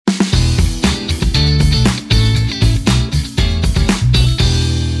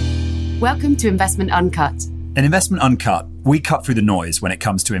Welcome to Investment Uncut. In Investment Uncut, we cut through the noise when it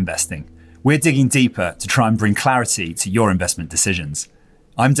comes to investing. We're digging deeper to try and bring clarity to your investment decisions.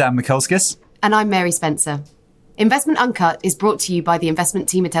 I'm Dan Mikulskis. And I'm Mary Spencer. Investment Uncut is brought to you by the investment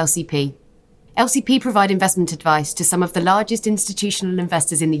team at LCP. LCP provide investment advice to some of the largest institutional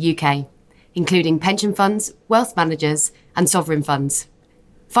investors in the UK, including pension funds, wealth managers, and sovereign funds.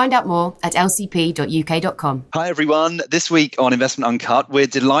 Find out more at lcp.uk.com. Hi, everyone. This week on Investment Uncut, we're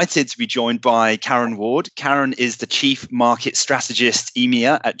delighted to be joined by Karen Ward. Karen is the Chief Market Strategist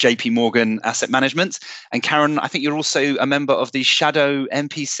EMEA at JP Morgan Asset Management. And Karen, I think you're also a member of the Shadow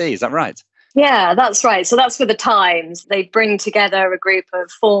MPC. Is that right? Yeah, that's right. So that's for the Times. They bring together a group of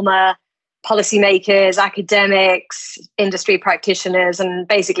former policymakers, academics, industry practitioners, and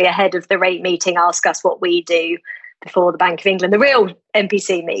basically ahead of the rate meeting ask us what we do before the Bank of England, the real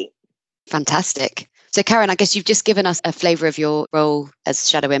MPC meet. Fantastic. So Karen, I guess you've just given us a flavour of your role as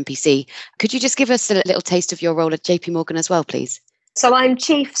Shadow MPC. Could you just give us a little taste of your role at JP Morgan as well, please? So I'm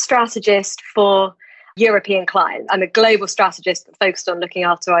Chief Strategist for European clients. I'm a global strategist focused on looking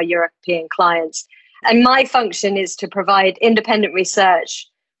after our European clients. And my function is to provide independent research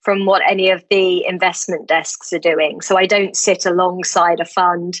from what any of the investment desks are doing. So I don't sit alongside a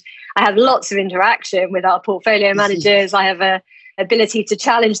fund. I have lots of interaction with our portfolio managers. I have an ability to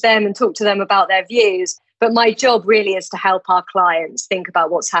challenge them and talk to them about their views. But my job really is to help our clients think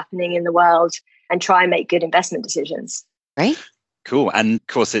about what's happening in the world and try and make good investment decisions. Right. Cool. And of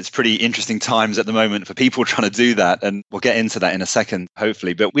course, it's pretty interesting times at the moment for people trying to do that. And we'll get into that in a second,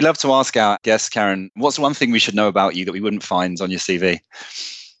 hopefully. But we love to ask our guests, Karen, what's one thing we should know about you that we wouldn't find on your CV?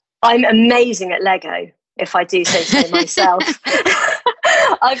 I'm amazing at Lego, if I do say so myself.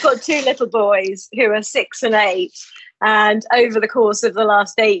 I've got two little boys who are 6 and 8. And over the course of the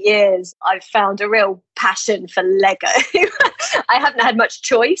last 8 years, I've found a real passion for Lego. I haven't had much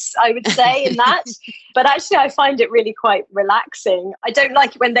choice, I would say, in that. But actually, I find it really quite relaxing. I don't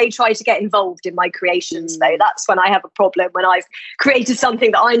like it when they try to get involved in my creations, though. That's when I have a problem, when I've created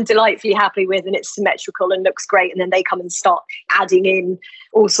something that I'm delightfully happy with and it's symmetrical and looks great. And then they come and start adding in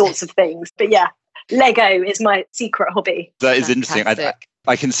all sorts of things. But yeah, Lego is my secret hobby. That is interesting.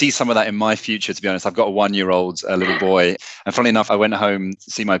 I can see some of that in my future, to be honest. I've got a 1-year-old little boy. And funnily enough, I went home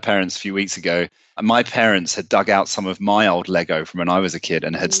to see my parents a few weeks ago. And my parents had dug out some of my old Lego from when I was a kid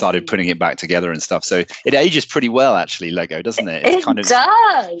and had started putting it back together and stuff. So it ages pretty well, actually, Lego, doesn't it? It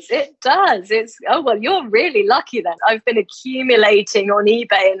does. Oh, well, you're really lucky then. I've been accumulating on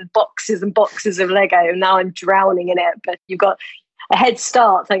eBay and boxes of Lego. And now I'm drowning in it. But you've got a head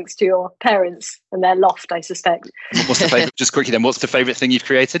start thanks to your parents and their loft, I suspect. What's the favourite? Just quickly then, what's the favourite thing you've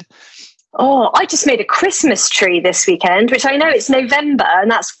created? Oh, I just made a Christmas tree this weekend, which I know it's November and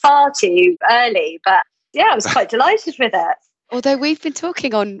that's far too early. But yeah, I was quite delighted with it. Although we've been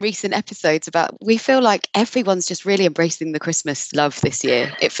talking on recent episodes about, we feel like everyone's just really embracing the Christmas love this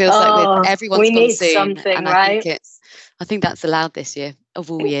year. It feels like everyone's we gone need soon, something, and right? I think that's allowed this year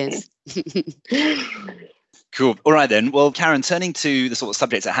of all years. Cool. All right, then. Well, Karen, turning to the sort of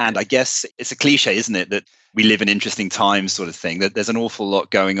subject at hand, I guess it's a cliche, isn't it, that we live in interesting times sort of thing, that there's an awful lot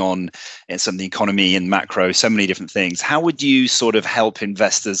going on in some of the economy and macro, so many different things. How would you sort of help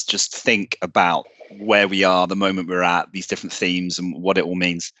investors just think about where we are, the moment we're at, these different themes and what it all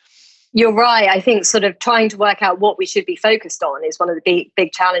means? You're right. I think sort of trying to work out what we should be focused on is one of the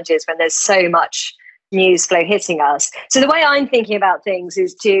big challenges when there's so much news flow hitting us. So the way I'm thinking about things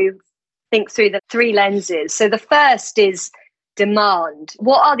is to think through the 3 lenses. So the first is demand.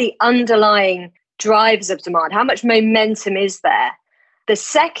 What are the underlying drivers of demand? How much momentum is there? The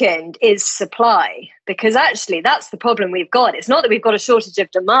second is supply, because actually that's the problem we've got. It's not that we've got a shortage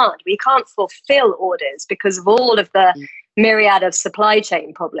of demand. We can't fulfill orders because of all of the myriad of supply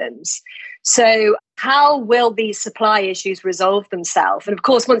chain problems. So how will these supply issues resolve themselves? And of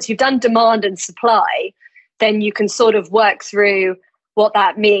course, once you've done demand and supply, then you can sort of work through what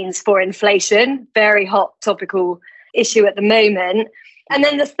that means for inflation, very hot topical issue at the moment. And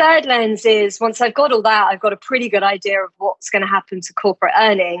then the third lens is, once I've got all that, I've got a pretty good idea of what's going to happen to corporate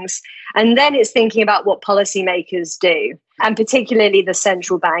earnings. And then it's thinking about what policymakers do, and particularly the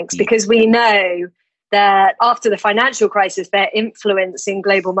central banks, because we know that after the financial crisis, their influence in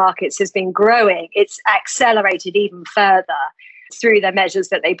global markets has been growing. It's accelerated even further through the measures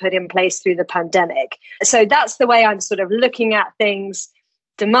that they put in place through the pandemic. So that's the way I'm sort of looking at things: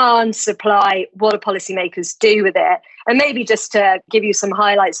 demand, supply, what do policymakers do with it? And maybe just to give you some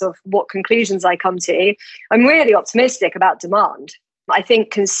highlights of what conclusions I come to, I'm really optimistic about demand. I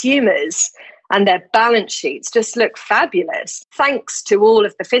think consumers and their balance sheets just look fabulous, thanks to all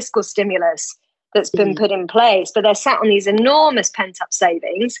of the fiscal stimulus that's been put in place. But they're sat on these enormous pent-up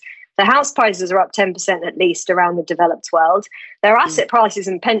savings. The house prices are up 10% at least around the developed world. Their asset prices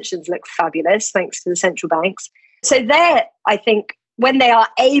and pensions look fabulous thanks to the central banks. So there, I think, when they are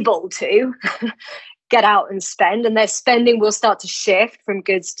able to get out and spend, and their spending will start to shift from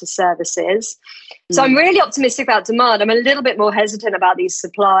goods to services. So I'm really optimistic about demand. I'm a little bit more hesitant about these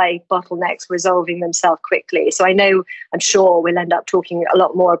supply bottlenecks resolving themselves quickly. So I'm sure we'll end up talking a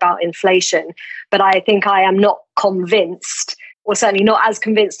lot more about inflation, but I think I am not convinced, or certainly not as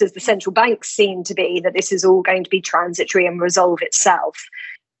convinced as the central banks seem to be, that this is all going to be transitory and resolve itself.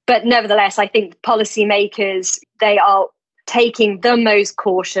 But nevertheless, I think policymakers, they are taking the most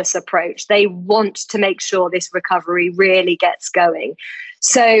cautious approach. They want to make sure this recovery really gets going.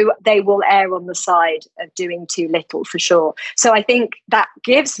 So they will err on the side of doing too little, for sure. So I think that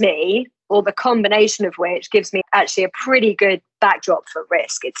gives me, or the combination of which gives me actually a pretty good backdrop for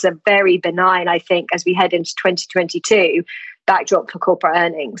risk. It's a very benign, I think, as we head into 2022, backdrop for corporate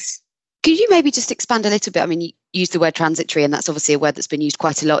earnings. Could you maybe just expand a little bit? I mean, you used the word transitory, and that's obviously a word that's been used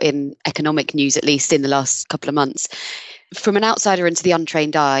quite a lot in economic news, at least in the last couple of months. From an outsider into the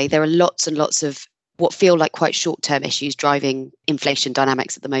untrained eye, there are lots and lots of what feel like quite short-term issues driving inflation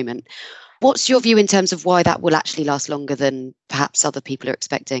dynamics at the moment. What's your view in terms of why that will actually last longer than perhaps other people are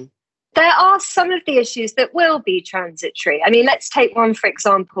expecting? There are some of the issues that will be transitory. I mean, let's take one, for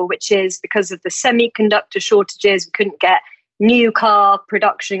example, which is because of the semiconductor shortages, we couldn't get new car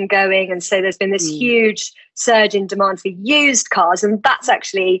production going. And so there's been this huge surge in demand for used cars. And that's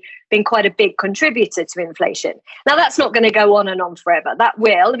actually been quite a big contributor to inflation. Now, that's not going to go on and on forever.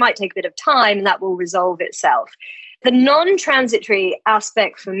 It might take a bit of time, and that will resolve itself. The non-transitory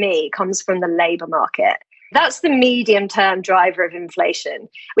aspect for me comes from the labour market. That's the medium-term driver of inflation.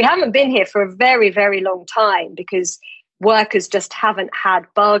 We haven't been here for a very, very long time because workers just haven't had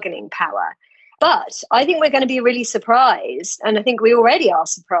bargaining power. But I think we're going to be really surprised, and I think we already are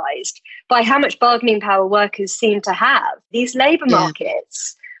surprised, by how much bargaining power workers seem to have. These labour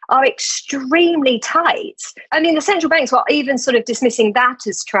markets are extremely tight. I mean, the central banks are even sort of dismissing that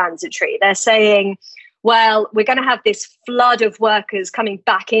as transitory. They're saying, well, we're going to have this flood of workers coming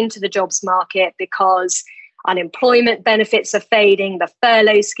back into the jobs market because unemployment benefits are fading, the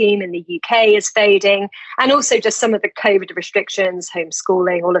furlough scheme in the UK is fading, and also just some of the COVID restrictions,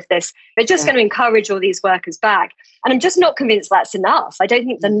 homeschooling, all of this. They're just going to encourage all these workers back. And I'm just not convinced that's enough. I don't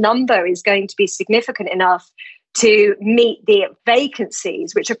think the number is going to be significant enough to meet the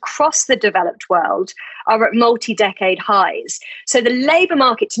vacancies, which across the developed world are at multi-decade highs. So the labour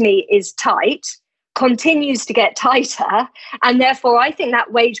market to me is tight, continues to get tighter, and therefore I think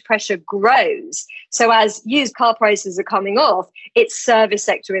that wage pressure grows. So as used car prices are coming off, it's service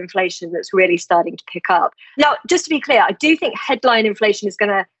sector inflation that's really starting to pick up. Now, just to be clear, I do think headline inflation is going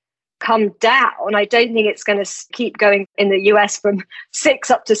to come down. I don't think it's going to keep going in the US from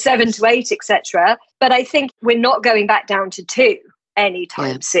 6 up to 7 to 8, etc. But I think we're not going back down to 2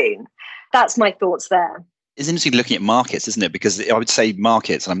 anytime soon. That's my thoughts there. It's interesting looking at markets, isn't it? Because I would say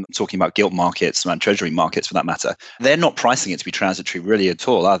markets, and I'm talking about gilt markets, around treasury markets for that matter, they're not pricing it to be transitory really at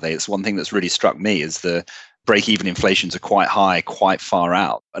all, are they? It's one thing that's really struck me is the break-even inflations are quite high, quite far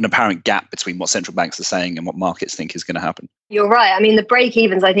out, an apparent gap between what central banks are saying and what markets think is going to happen. You're right. I mean, the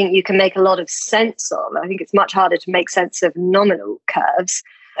break-evens, I think you can make a lot of sense of. I think it's much harder to make sense of nominal curves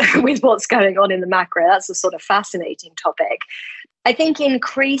with what's going on in the macro. That's a sort of fascinating topic. I think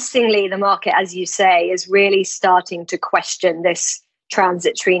increasingly the market, as you say, is really starting to question this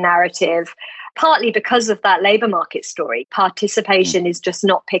transitory narrative, partly because of that labour market story. Participation is just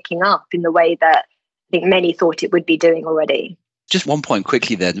not picking up in the way that I think many thought it would be doing already. Just one point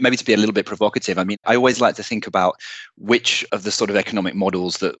quickly there, maybe to be a little bit provocative. I mean, I always like to think about which of the sort of economic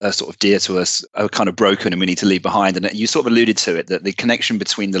models that are sort of dear to us are kind of broken and we need to leave behind. And you sort of alluded to it, that the connection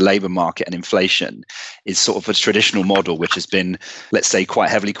between the labour market and inflation is sort of a traditional model, which has been, let's say, quite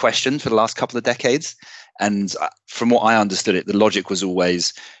heavily questioned for the last couple of decades. And from what I understood it, the logic was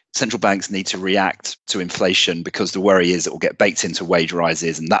always central banks need to react to inflation because the worry is it will get baked into wage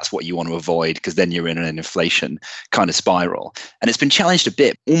rises, and that's what you want to avoid because then you're in an inflation kind of spiral. And it's been challenged a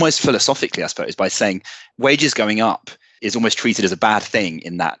bit, almost philosophically, I suppose, by saying wages going up is almost treated as a bad thing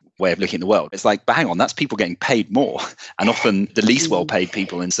in that way of looking at the world. It's like, but hang on, that's people getting paid more. And often the least well-paid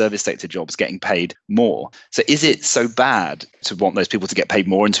people in service sector jobs getting paid more. So is it so bad to want those people to get paid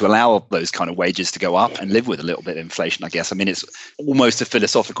more and to allow those kind of wages to go up and live with a little bit of inflation, I guess? I mean, it's almost a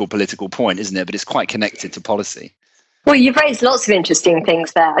philosophical political point, isn't it? But it's quite connected to policy. Well, you've raised lots of interesting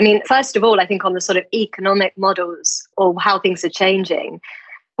things there. I mean, first of all, I think on the sort of economic models or how things are changing,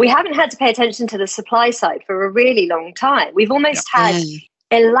 we haven't had to pay attention to the supply side for a really long time. We've almost had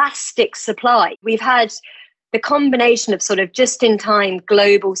elastic supply. We've had the combination of sort of just-in-time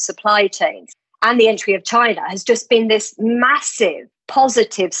global supply chains and the entry of China has just been this massive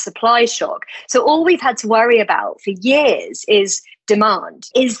positive supply shock. So all we've had to worry about for years is demand.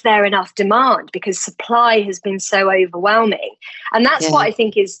 Is there enough demand? Because supply has been so overwhelming. And that's what I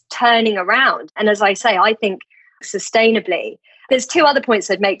think is turning around. And as I say, I think sustainably. There's two other points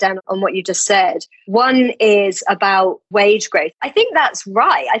I'd make down on what you just said. One is about wage growth. I think that's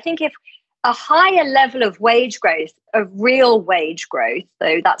right. I think if a higher level of wage growth, of real wage growth,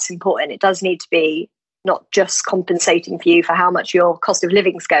 though that's important, it does need to be not just compensating for you for how much your cost of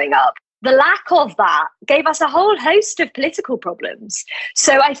living is going up. The lack of that gave us a whole host of political problems.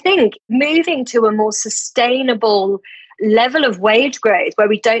 So I think moving to a more sustainable level of wage growth where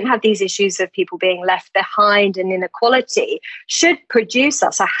we don't have these issues of people being left behind and inequality should produce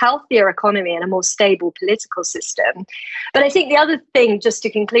us a healthier economy and a more stable political system. But I think the other thing, just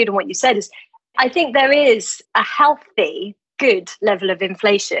to conclude on what you said, is I think there is a healthy, good level of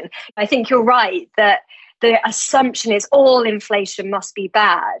inflation. I think you're right that the assumption is all inflation must be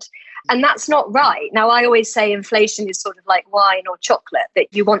bad. And that's not right. Now, I always say inflation is sort of like wine or chocolate, that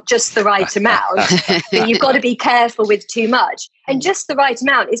you want just the right amount, but you've got to be careful with too much. And just the right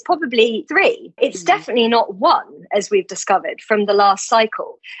amount is probably 3. It's definitely not 1, as we've discovered from the last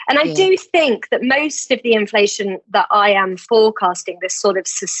cycle. And I do think that most of the inflation that I am forecasting, this sort of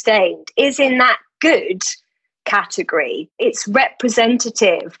sustained, is in that good category. It's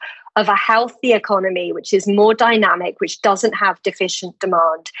representative of a healthy economy, which is more dynamic, which doesn't have deficient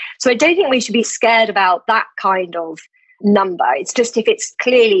demand. So I don't think we should be scared about that kind of number. It's just if it's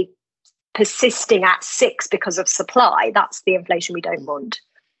clearly persisting at 6 because of supply, that's the inflation we don't want.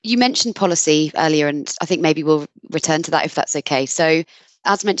 You mentioned policy earlier, and I think maybe we'll return to that if that's okay. So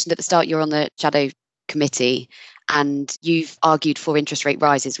as mentioned at the start, you're on the Shadow Committee and you've argued for interest rate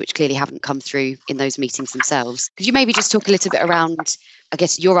rises, which clearly haven't come through in those meetings themselves. Could you maybe just talk a little bit around, I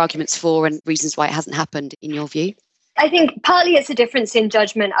guess, your arguments for and reasons why it hasn't happened in your view? I think partly it's a difference in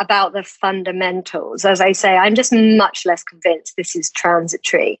judgment about the fundamentals. As I say, I'm just much less convinced this is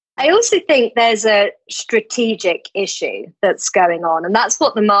transitory. I also think there's a strategic issue that's going on. And that's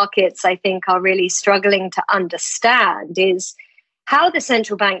what the markets, I think, are really struggling to understand, is how the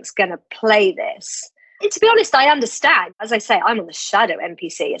central bank's going to play this. To be honest, I understand. As I say, I'm on the shadow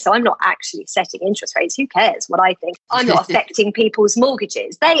MPC, so I'm not actually setting interest rates. Who cares what I think? I'm not affecting people's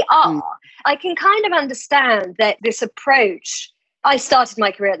mortgages. They are. I can kind of understand that this approach. I started my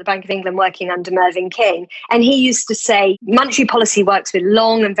career at the Bank of England working under Mervyn King, and he used to say monetary policy works with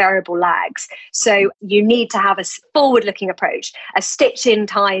long and variable lags. So you need to have a forward-looking approach. A stitch in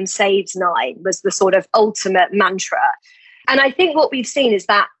time saves 9 was the sort of ultimate mantra. And I think what we've seen is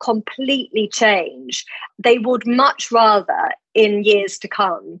that completely change. They would much rather, in years to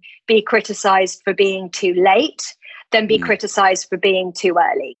come, be criticised for being too late than be criticised for being too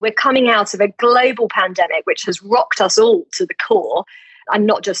early. We're coming out of a global pandemic, which has rocked us all to the core, and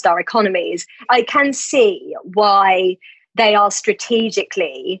not just our economies. I can see why they are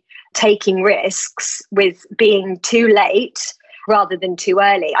strategically taking risks with being too late rather than too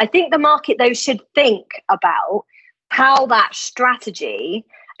early. I think the market, though, should think about how that strategy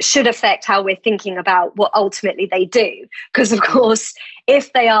should affect how we're thinking about what ultimately they do. Because, of course,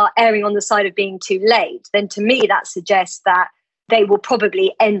 if they are erring on the side of being too late, then to me that suggests that they will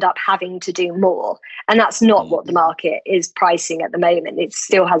probably end up having to do more. And that's not what the market is pricing at the moment. It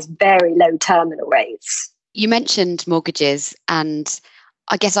still has very low terminal rates. You mentioned mortgages, and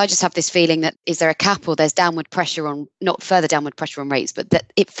I guess I just have this feeling that is there a cap or there's downward pressure on, not further downward pressure on rates, but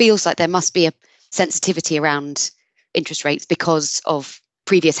that it feels like there must be a sensitivity around interest rates because of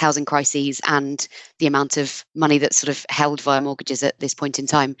previous housing crises and the amount of money that's sort of held via mortgages at this point in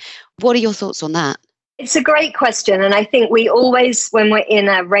time. What are your thoughts on that? It's a great question. And I think we always, when we're in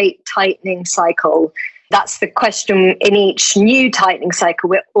a rate tightening cycle, that's the question in each new tightening cycle,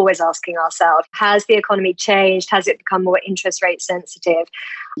 we're always asking ourselves, has the economy changed? Has it become more interest rate sensitive?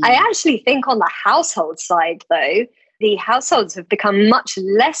 I actually think on the household side, though, the households have become much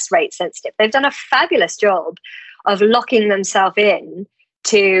less rate sensitive. They've done a fabulous job of locking themselves in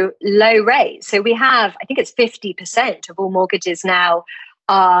to low rates. So we have, I think it's 50% of all mortgages now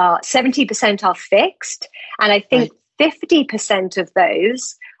are 70% are fixed. And I think 50% of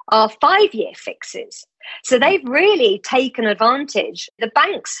those are 5-year fixes. So they've really taken advantage. The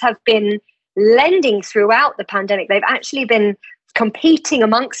banks have been lending throughout the pandemic. They've actually been competing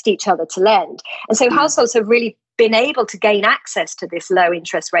amongst each other to lend. And so households have really been able to gain access to this low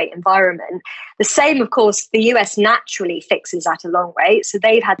interest rate environment. The same, of course, the US naturally fixes at a long rate. So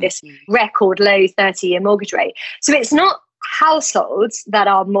they've had this record low 30-year mortgage rate. So it's not households that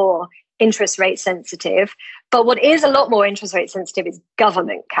are more interest rate sensitive. But what is a lot more interest rate sensitive is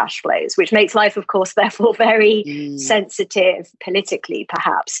government cash flows, which makes life, of course, therefore very sensitive politically,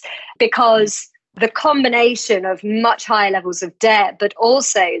 perhaps, because the combination of much higher levels of debt, but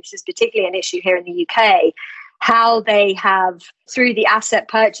also, this is particularly an issue here in the UK, how they have, through the asset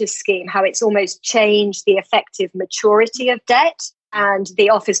purchase scheme, how it's almost changed the effective maturity of debt. And the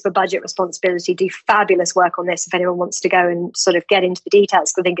Office for Budget Responsibility do fabulous work on this if anyone wants to go and sort of get into the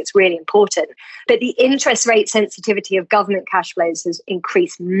details, because I think it's really important. But the interest rate sensitivity of government cash flows has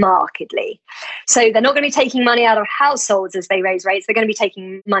increased markedly. So they're not going to be taking money out of households as they raise rates. They're going to be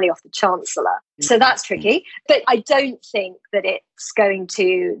taking money off the Chancellor. So that's tricky. But I don't think that it's going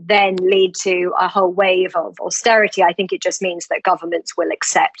to then lead to a whole wave of austerity. I think it just means that governments will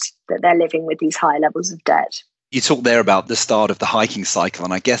accept that they're living with these high levels of debt. You talked there about the start of the hiking cycle,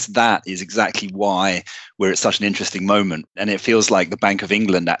 and I guess that is exactly why we're at such an interesting moment. And it feels like the Bank of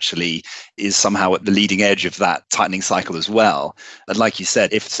England actually is somehow at the leading edge of that tightening cycle as well. And like you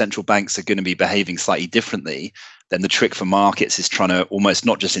said, if central banks are going to be behaving slightly differently, then the trick for markets is trying to almost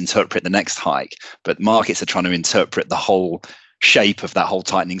not just interpret the next hike, but markets are trying to interpret the whole shape of that whole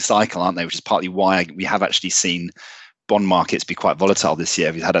tightening cycle, aren't they? Which is partly why we have actually seen bond markets be quite volatile this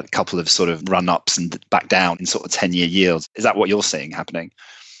year. We've had a couple of sort of run-ups and back down in sort of 10-year yields. Is that what you're seeing happening?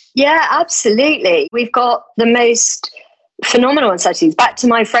 Yeah, absolutely. We've got the most phenomenal uncertainties. Back to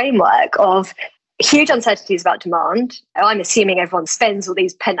my framework of huge uncertainties about demand. I'm assuming everyone spends all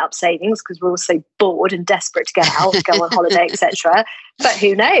these pent-up savings because we're all so bored and desperate to get out, go on holiday, etc. But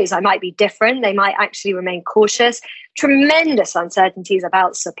who knows? I might be different. They might actually remain cautious. Tremendous uncertainties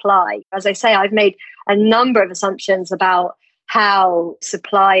about supply. As I say, I've made a number of assumptions about how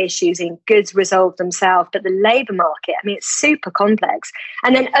supply issues in goods resolve themselves, but the labour market, I mean, it's super complex.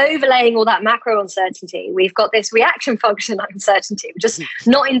 And then overlaying all that macro uncertainty, we've got this reaction function uncertainty. We're just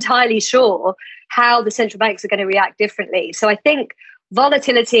not entirely sure how the central banks are going to react differently. So I think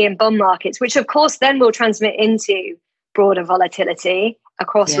volatility in bond markets, which of course then will transmit into broader volatility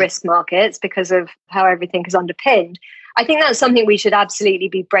across risk markets because of how everything is underpinned, I think that's something we should absolutely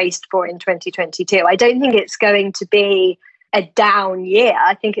be braced for in 2022. I don't think it's going to be a down year.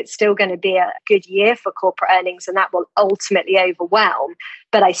 I think it's still going to be a good year for corporate earnings, and that will ultimately overwhelm.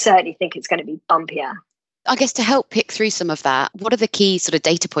 But I certainly think it's going to be bumpier. I guess to help pick through some of that, what are the key sort of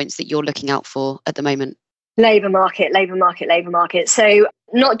data points that you're looking out for at the moment? Labour market. So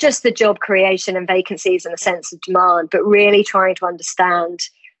not just the job creation and vacancies and the sense of demand, but really trying to understand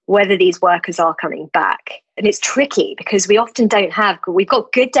whether these workers are coming back. And it's tricky because we often don't have, we've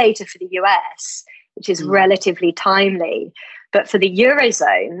got good data for the US, which is relatively timely. But for the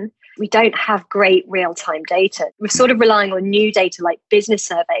Eurozone, we don't have great real-time data. We're sort of relying on new data like business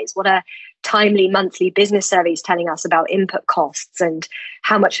surveys. What are timely monthly business surveys telling us about input costs and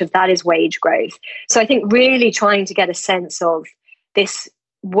how much of that is wage growth? So I think really trying to get a sense of this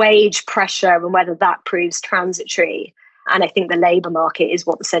wage pressure and whether that proves transitory. And I think the labour market is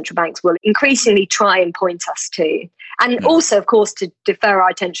what the central banks will increasingly try and point us to. And also, of course, to defer our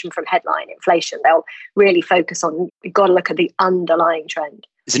attention from headline inflation. They'll really focus on, we've got to look at the underlying trend.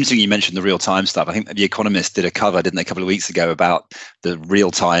 It's interesting you mentioned the real-time stuff. I think The Economist did a cover, didn't they, a couple of weeks ago about the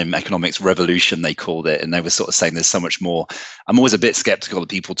real-time economics revolution, they called it. And they were sort of saying there's so much more. I'm always a bit skeptical of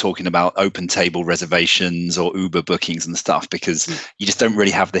people talking about open table reservations or Uber bookings and stuff, because you just don't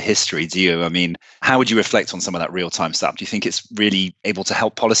really have the history, do you? I mean, how would you reflect on some of that real-time stuff? Do you think it's really able to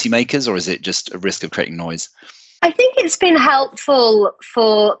help policymakers, or is it just a risk of creating noise? I think it's been helpful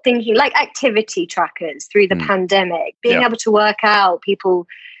for thinking like activity trackers through the pandemic, being able to work out people,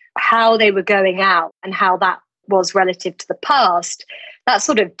 how they were going out and how that was relative to the past. That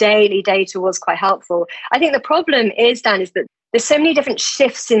sort of daily data was quite helpful. I think the problem is, Dan, is that there's so many different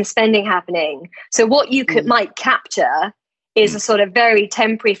shifts in spending happening. So what you might capture is a sort of very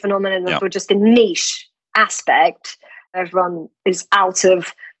temporary phenomenon or just a niche aspect. Everyone is out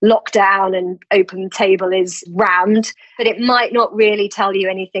of lockdown and open table is rammed, but it might not really tell you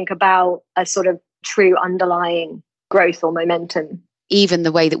anything about a sort of true underlying growth or momentum. Even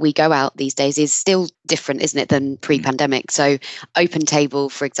the way that we go out these days is still different, isn't it, than pre-pandemic? So open table,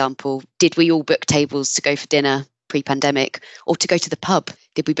 for example, did we all book tables to go for dinner pre-pandemic or to go to the pub?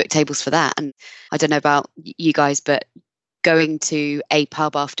 Did we book tables for that? And I don't know about you guys, but going to a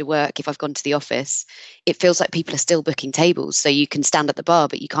pub after work, if I've gone to the office, it feels like people are still booking tables. So you can stand at the bar,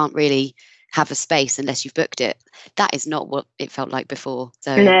 but you can't really have a space unless you've booked it. That is not what it felt like before.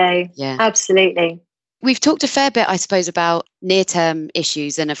 So, no, absolutely. We've talked a fair bit, I suppose, about near-term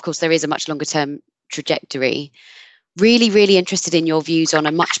issues. And of course, there is a much longer-term trajectory. Really, really interested in your views on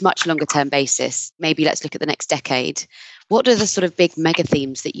a much, much longer-term basis. Maybe let's look at the next decade. What are the sort of big mega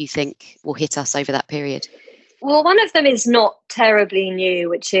themes that you think will hit us over that period? Well, one of them is not terribly new,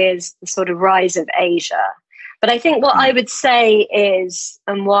 which is the sort of rise of Asia. But I think what I would say is,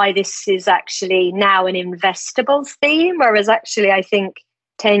 and why this is actually now an investable theme, whereas actually I think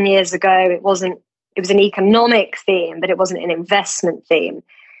 10 years ago it was an economic theme, but it wasn't an investment theme.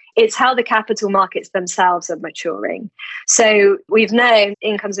 It's how the capital markets themselves are maturing. So we've known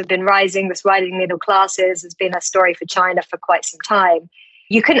incomes have been rising, this rising middle classes has been a story for China for quite some time.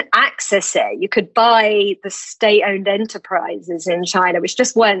 You can access it. You could buy the state-owned enterprises in China, which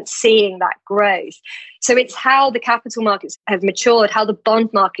just weren't seeing that growth. So it's how the capital markets have matured, how the bond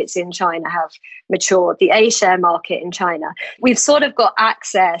markets in China have matured, the A-share market in China. We've sort of got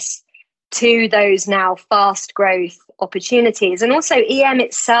access to those now fast growth opportunities. And also EM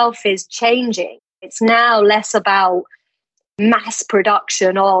itself is changing. It's now less about mass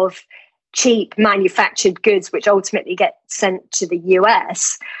production of cheap manufactured goods, which ultimately get sent to the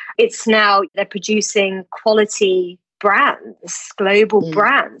US. It's now they're producing quality brands, global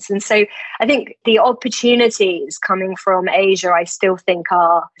brands. And so I think the opportunities coming from Asia, I still think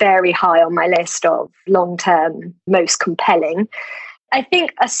are very high on my list of long-term most compelling. I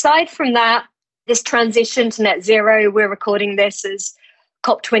think aside from that, this transition to net zero, we're recording this as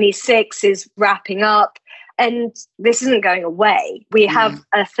COP26 is wrapping up, and this isn't going away. We have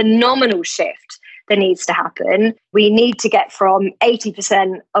a phenomenal shift that needs to happen. We need to get from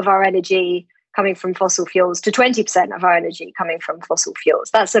 80% of our energy coming from fossil fuels to 20% of our energy coming from fossil fuels.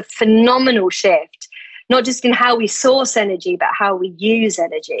 That's a phenomenal shift, not just in how we source energy, but how we use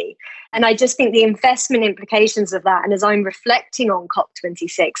energy. And I just think the investment implications of that, and as I'm reflecting on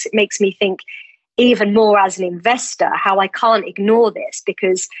COP26, it makes me think even more as an investor how I can't ignore this,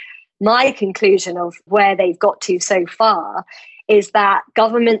 because my conclusion of where they've got to so far is that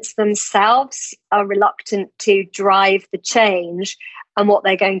governments themselves are reluctant to drive the change. And what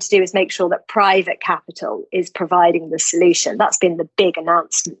they're going to do is make sure that private capital is providing the solution. That's been the big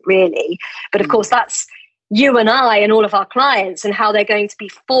announcement, really. But of course, that's you and I and all of our clients, and how they're going to be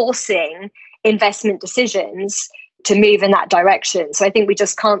forcing investment decisions to move in that direction. So I think we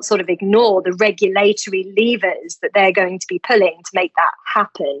just can't sort of ignore the regulatory levers that they're going to be pulling to make that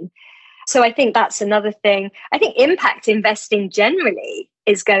happen. So I think that's another thing. I think impact investing generally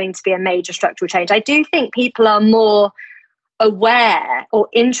is going to be a major structural change. I do think people are more aware or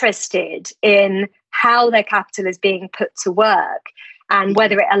interested in how their capital is being put to work and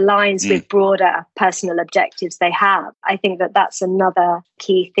whether it aligns with broader personal objectives they have. I think that that's another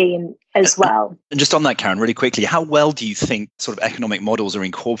key theme as well. And just on that, Karen, really quickly, how well do you think sort of economic models are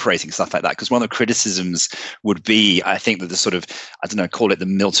incorporating stuff like that? Because one of the criticisms would be, I think, that the sort of, I don't know, call it the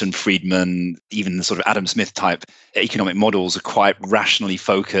Milton Friedman, even the sort of Adam Smith type economic models are quite rationally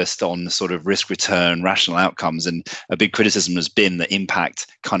focused on the sort of risk return, rational outcomes. And a big criticism has been that impact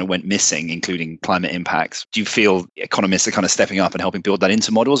kind of went missing, including climate impacts. Do you feel economists are kind of stepping up and helping build that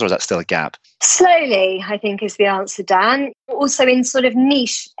into models, or is that still a gap? Slowly, I think, is the answer, Dan. Also in sort of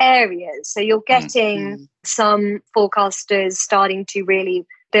niche areas. So you're getting some forecasters starting to really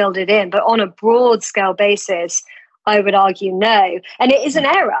build it in. But on a broad scale basis, I would argue no. And it is an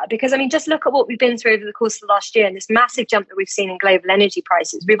error because, I mean, just look at what we've been through over the course of the last year and this massive jump that we've seen in global energy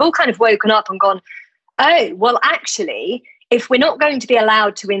prices. We've all kind of woken up and gone, oh, well, actually, if we're not going to be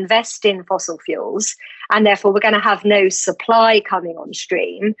allowed to invest in fossil fuels and therefore we're going to have no supply coming on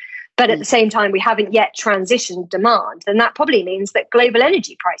stream, but at the same time, we haven't yet transitioned demand, then that probably means that global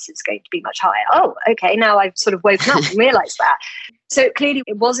energy prices are going to be much higher. Oh, okay, now I've sort of woken up and realised that. So clearly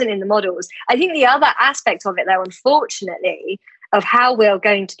it wasn't in the models. I think the other aspect of it, though, unfortunately, of how we're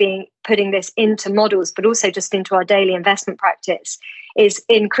going to be putting this into models, but also just into our daily investment practice, is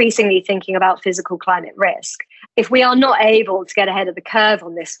increasingly thinking about physical climate risk. If we are not able to get ahead of the curve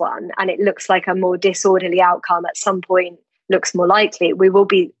on this one, and it looks like a more disorderly outcome at some point looks more likely, we will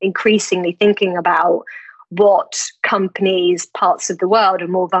be increasingly thinking about what companies, parts of the world are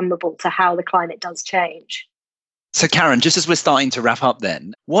more vulnerable to how the climate does change. So Karen, just as we're starting to wrap up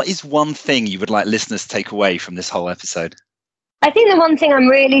then, what is one thing you would like listeners to take away from this whole episode? I think the one thing I'm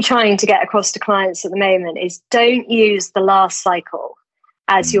really trying to get across to clients at the moment is don't use the last cycle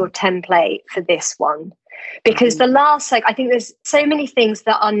as your template for this one. Because the last cycle, I think there's so many things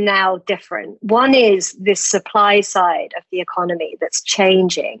that are now different. One is this supply side of the economy that's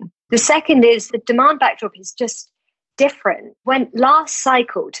changing. The second is the demand backdrop is just different. When last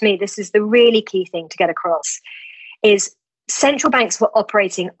cycle, to me, this is the really key thing to get across, is central banks were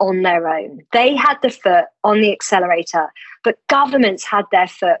operating on their own. They had the foot on the accelerator, but governments had their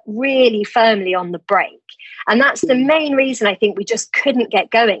foot really firmly on the brake. And that's the main reason I think we just couldn't get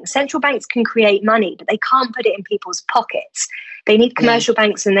going. Central banks can create money, but they can't put it in people's pockets. They need commercial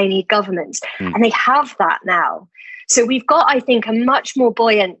banks and they need governments. And they have that now. So we've got, I think, a much more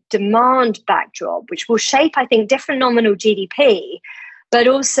buoyant demand backdrop, which will shape, I think, different nominal GDP, but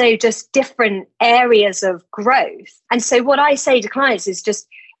also just different areas of growth. And so what I say to clients is just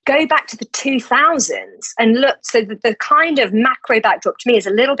go back to the 2000s and look. So the kind of macro backdrop to me is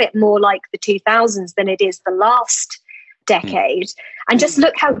a little bit more like the 2000s than it is the last decade. And just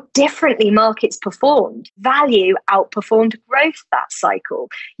look how differently markets performed. Value outperformed growth that cycle.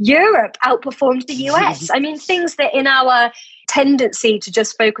 Europe outperformed the US. I mean, things that in our tendency to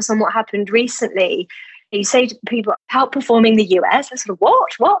just focus on what happened recently, you say to people, outperforming the US, they're sort of,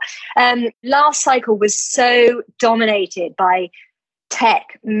 what? Last cycle was so dominated by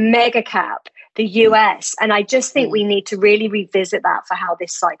tech, mega cap, the US. And I just think we need to really revisit that for how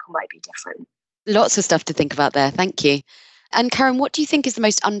this cycle might be different. Lots of stuff to think about there. Thank you. And Karen, what do you think is the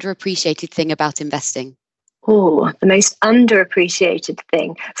most underappreciated thing about investing? Oh, the most underappreciated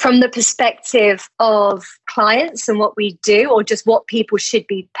thing from the perspective of clients and what we do, or just what people should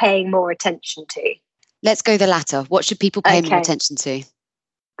be paying more attention to? Let's go the latter. What should people pay more attention to?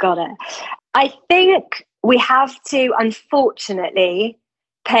 Got it. I think we have to, unfortunately,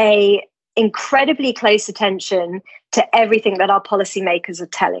 pay incredibly close attention to everything that our policymakers are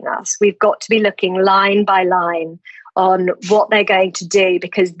telling us. We've got to be looking line by line on what they're going to do,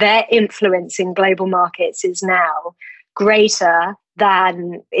 because their influence in global markets is now greater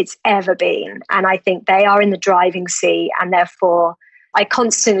than it's ever been. And I think they are in the driving seat, and therefore I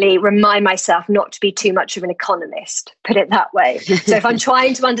constantly remind myself not to be too much of an economist, put it that way. So if I'm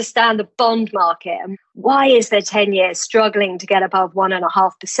trying to understand the bond market, why is their 10-year struggling to get above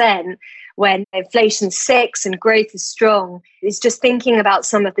 1.5% when inflation's 6% and growth is strong? It's just thinking about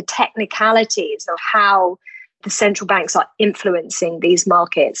some of the technicalities of how the central banks are influencing these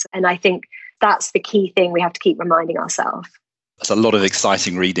markets. And I think that's the key thing we have to keep reminding ourselves. That's a lot of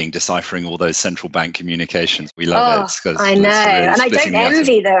exciting reading, deciphering all those central bank communications. We love it. I know. Really, and I don't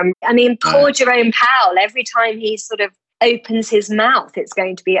envy them. I mean, poor Jerome Powell, every time he sort of opens his mouth, it's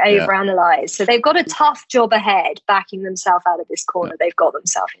going to be overanalyzed. So they've got a tough job ahead, backing themselves out of this corner they've got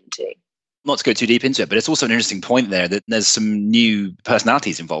themselves into. Not to go too deep into it, but it's also an interesting point there that there's some new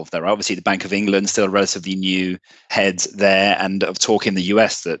personalities involved there. Obviously, the Bank of England, still a relatively new head there, and of talk in the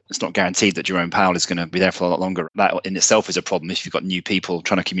US that it's not guaranteed that Jerome Powell is going to be there for a lot longer. That in itself is a problem if you've got new people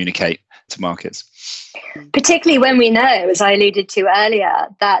trying to communicate to markets. Particularly when we know, as I alluded to earlier,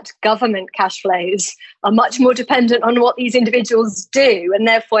 that government cash flows are much more dependent on what these individuals do. And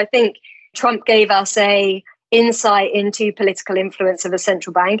therefore, I think Trump gave us a insight into political influence of a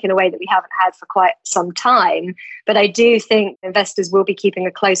central bank in a way that we haven't had for quite some time. But I do think investors will be keeping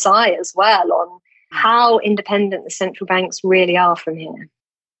a close eye as well on how independent the central banks really are from here.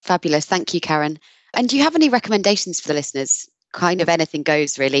 Fabulous. Thank you, Karen. And do you have any recommendations for the listeners? Kind of anything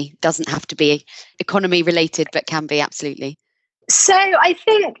goes, really. Doesn't have to be economy related, but can be, absolutely. So I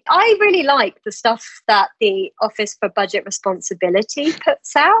think I really like the stuff that the Office for Budget Responsibility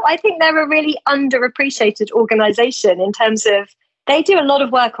puts out. I think they're a really underappreciated organisation in terms of they do a lot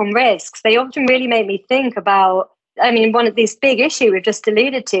of work on risks. They often really make me think about, one of these big issue we've just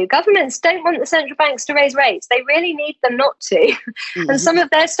alluded to, governments don't want the central banks to raise rates. They really need them not to. Mm-hmm. And some of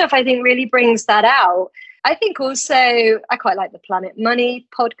their stuff, I think, really brings that out. I think also I quite like the Planet Money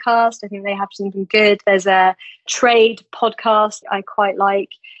podcast. I think they have something good. There's a trade podcast I quite like.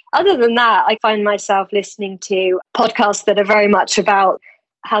 Other than that, I find myself listening to podcasts that are very much about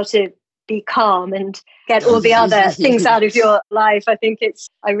how to be calm and get all the other things out of your life.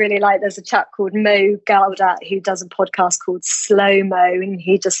 I really like, there's a chap called Mo Gaudat who does a podcast called Slow Mo, and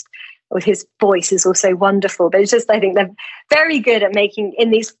his voice is also wonderful. But it's just, I think they're very good at making, in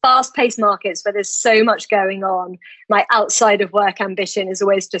these fast-paced markets where there's so much going on, my outside of work ambition is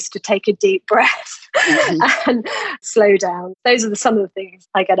always just to take a deep breath and slow down. Those are some of the things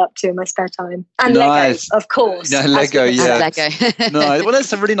I get up to in my spare time. And nice. Lego, of course. Yeah, Lego, yeah. Lego. Nice. Well,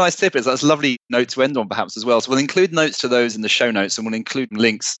 that's a really nice tip. That's a lovely note to end on, perhaps, as well. So we'll include notes to those in the show notes, and we'll include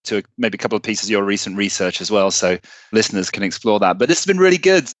links to maybe a couple of pieces of your recent research as well, so listeners can explore that. But this has been really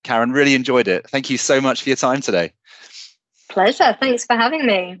good, Karen. Really enjoyed it. Thank you so much for your time today. Pleasure. Thanks for having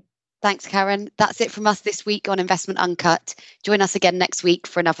me. Thanks, Karen. That's it from us this week on Investment Uncut. Join us again next week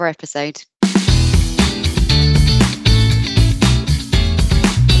for another episode.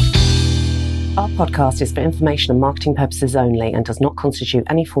 Our podcast is for information and marketing purposes only and does not constitute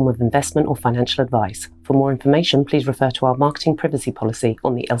any form of investment or financial advice. For more information, please refer to our marketing privacy policy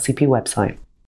on the LCP website.